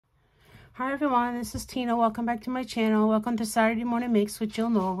Hi everyone, this is Tina. Welcome back to my channel. Welcome to Saturday Morning Makes with Jill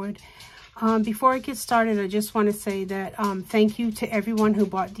Norwood. Before I get started, I just want to say that thank you to everyone who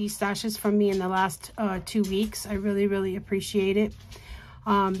bought these stashes from me in the last 2 weeks. I really appreciate it.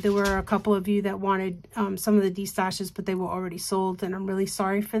 There were a couple of you that wanted some of the destashes, but they were already sold, and I'm really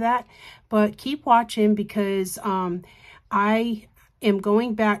sorry for that. But keep watching because I am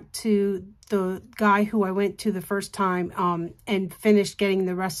going back to the guy who I went to the first time and finished getting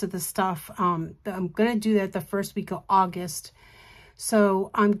the rest of the stuff. I'm going to do that the first week of August.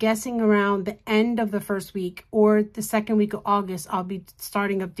 So I'm guessing around the end of the first week or the second week of August, I'll be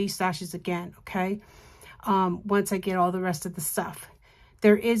starting up these stashes again, okay? Once I get all the rest of the stuff.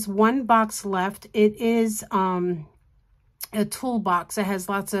 There is one box left. It is a toolbox. It has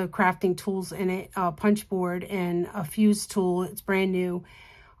lots of crafting tools in it, a punch board and a fuse tool. It's brand new,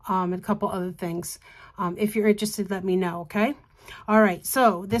 and a couple other things. If you're interested, let me know, okay? All right,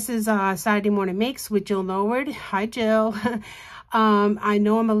 so this is Saturday Morning Makes with Jill Norwood. Hi, Jill. I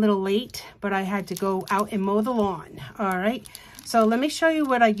know I'm a little late, but I had to go out and mow the lawn. All right, so let me show you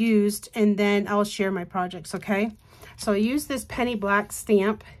what I used, and then I'll share my projects, okay? So I used this penny black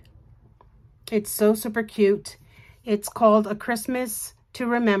stamp. It's so super cute. It's called A Christmas to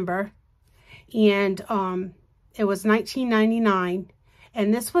Remember, and it was $19.99,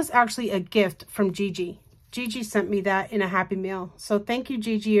 and this was actually a gift from Gigi. Gigi sent me that in a Happy Meal, so thank you,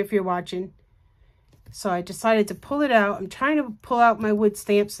 Gigi, if you're watching. So I decided to pull it out. I'm trying to pull out my wood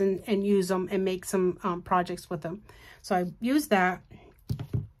stamps and use them and make some projects with them. So I used that.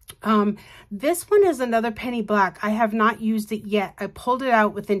 This one is another penny black. I have not used it yet. I pulled it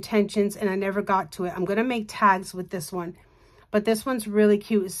out with intentions and I never got to it. I'm going to make tags with this one, but this one's really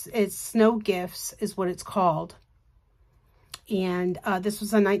cute. It's Snow Gifts is what it's called. And this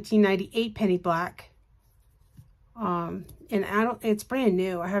was a 1998 penny black. And it's brand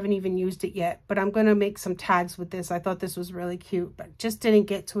new. I haven't even used it yet, but I'm going to make some tags with this. I thought this was really cute, but just didn't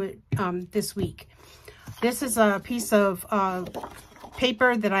get to it this week. This is a piece of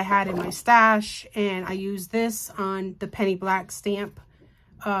paper that I had in my stash, and I used this on the penny black stamp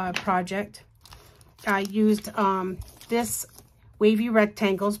project. I used this Wavy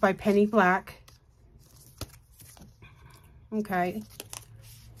Rectangles by Penny Black. Okay.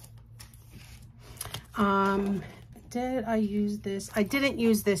 Did I use this? I didn't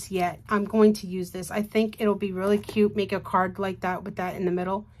use this yet. I'm going to use this. I think it'll be really cute. Make a card like that with that in the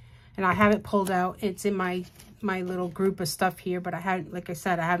middle. And I have it pulled out. It's in my little group of stuff here, but I hadn't, like I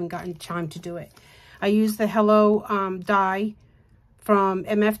said, I haven't gotten time to do it. I used the Hello die from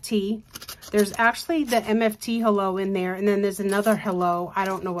MFT. There's actually the MFT Hello in there, and then there's another Hello. I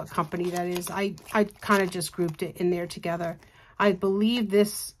don't know what company that is. I kind of just grouped it in there together. I believe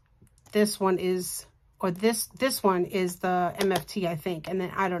this one is, or this one is the MFT, I think, and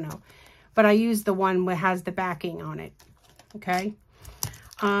then I don't know. But I used the one that has the backing on it, okay?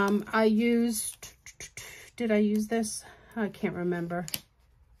 I used, did I use this? I can't remember.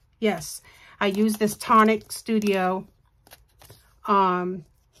 Yes, I used this Tonic Studio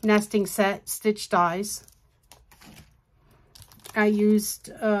nesting set stitch dies. I used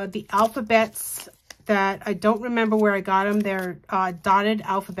the alphabets that I don't remember where I got them. They're dotted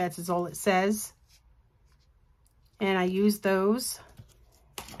alphabets is all it says. And I used those.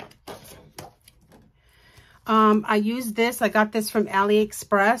 I used this. I got this from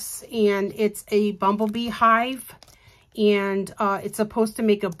AliExpress, and it's a bumblebee hive, and it's supposed to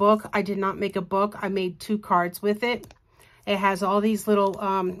make a book. I did not make a book. I made 2 cards with it. It has all these little,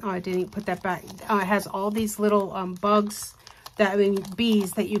 oh, I didn't put that back. It has all these little bugs,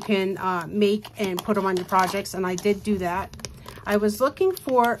 bees that you can make and put them on your projects, and I did do that. I was looking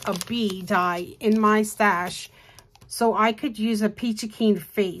for a bee die in my stash so I could use a Peachy Keen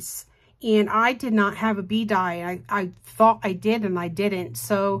face. And I did not have a bee die. I thought I did, and I didn't.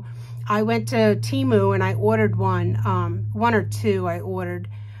 So I went to Temu and I ordered one or two I ordered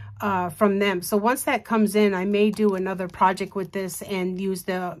from them. So once that comes in, I may do another project with this and use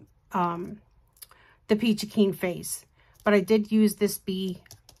the Peachy Keen face. But I did use this bee.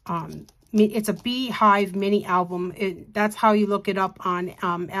 It's a beehive mini album. That's how you look it up on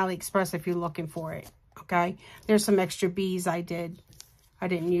AliExpress if you're looking for it. Okay. There's some extra bees I did. I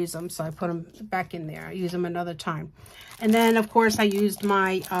didn't use them, so I put them back in there. I use them another time. And then, of course, I used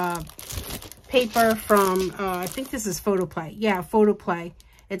my paper from, I think this is Photoplay. Yeah, Photoplay.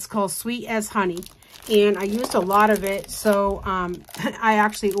 It's called Sweet as Honey. And I used a lot of it, so I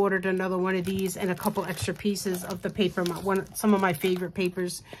actually ordered another one of these and a couple extra pieces of the paper. Some of my favorite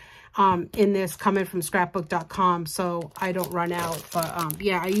papers in this coming from scrapbook.com, so I don't run out. But,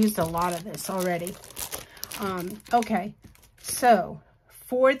 yeah, I used a lot of this already. Okay, so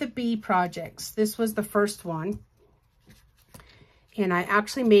for the bee projects. This was the first one. And I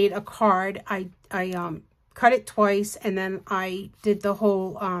actually made a card. I cut it twice, and then I did the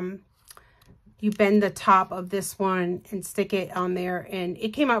whole, you bend the top of this one and stick it on there, and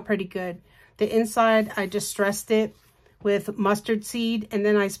it came out pretty good. The inside, I just stressed it with mustard seed, and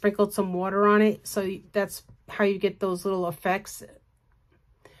then I sprinkled some water on it. So that's how you get those little effects.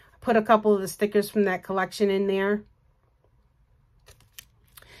 I put a couple of the stickers from that collection in there.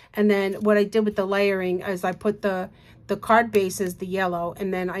 And then what I did with the layering is I put the card base is the yellow,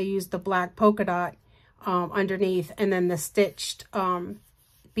 and then I used the black polka dot underneath, and then the stitched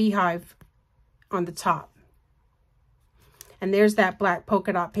beehive on the top. And there's that black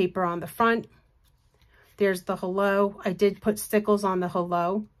polka dot paper on the front. There's the hello. I did put stickles on the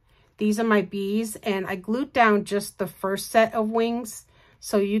hello. These are my bees, and I glued down just the first set of wings,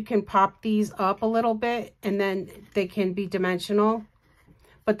 so you can pop these up a little bit, and then they can be dimensional,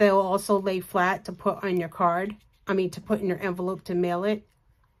 but they'll also lay flat to put on your card. I mean, to put in your envelope to mail it.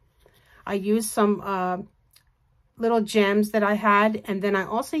 I used some little gems that I had, and then I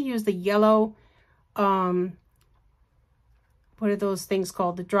also used the yellow, what are those things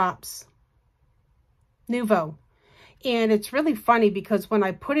called? The drops. Nouveau. And it's really funny because when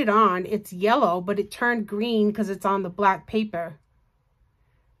I put it on, it's yellow, but it turned green because it's on the black paper.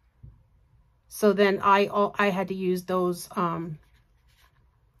 So then I had to use those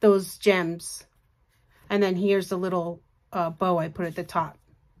gems. And then here's the little bow I put at the top.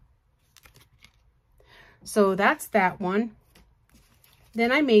 So that's that one.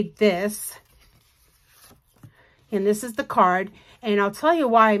 Then I made this. And this is the card. And I'll tell you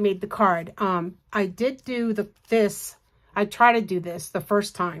why I made the card. I did do this. I tried to do this the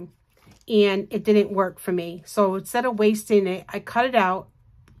first time, and it didn't work for me. So instead of wasting it, I cut it out,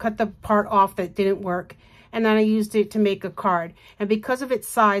 cut the part off that didn't work, and then I used it to make a card. And because of its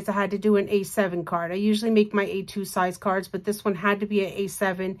size, I had to do an A7 card. I usually make my A2 size cards, but this one had to be an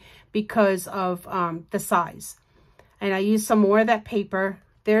A7 because of the size. And I used some more of that paper.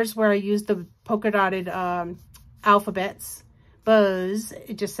 There's where I used the polka dotted alphabets. Buzz,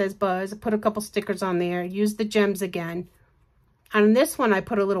 it just says Buzz. I put a couple stickers on there, used the gems again. On this one, I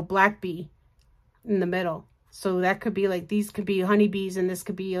put a little black bee in the middle. So that could be like, these could be honeybees, and this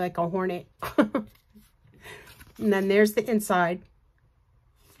could be like a hornet. And then there's the inside.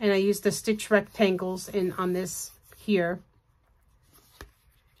 And I used the stitch rectangles on this here.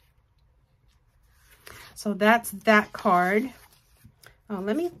 So that's that card. Oh,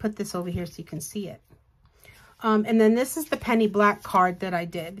 let me put this over here so you can see it. And then this is the penny black card that I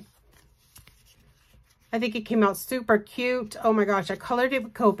did. I think it came out super cute. Oh my gosh, I colored it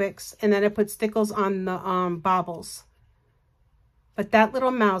with Copics, and then I put stickles on the baubles. But that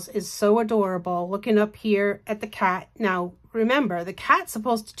little mouse is so adorable, looking up here at the cat. Now, remember, the cat's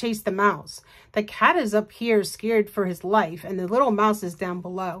supposed to chase the mouse. The cat is up here scared for his life, and the little mouse is down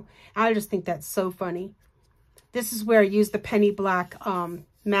below. I just think that's so funny. This is where I used the penny black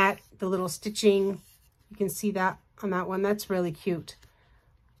mat, the little stitching. You can see that on that one. That's really cute.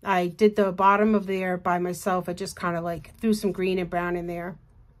 I did the bottom of there by myself. I just kind of like threw some green and brown in there.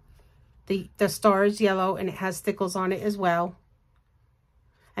 The star is yellow, and it has stickles on it as well.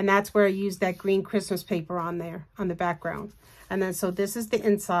 And that's where I used that green Christmas paper on there, on the background. And then, so this is the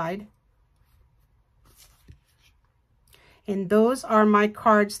inside. And those are my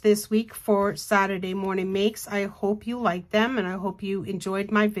cards this week for Saturday Morning Makes. I hope you liked them, and I hope you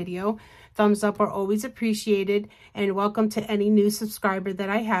enjoyed my video. Thumbs up are always appreciated, and welcome to any new subscriber that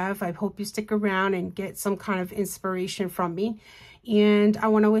I have. I hope you stick around and get some kind of inspiration from me. And I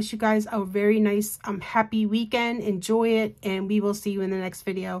want to wish you guys a very nice, happy weekend. Enjoy it, and we will see you in the next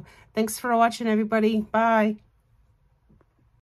video. Thanks for watching, everybody. Bye.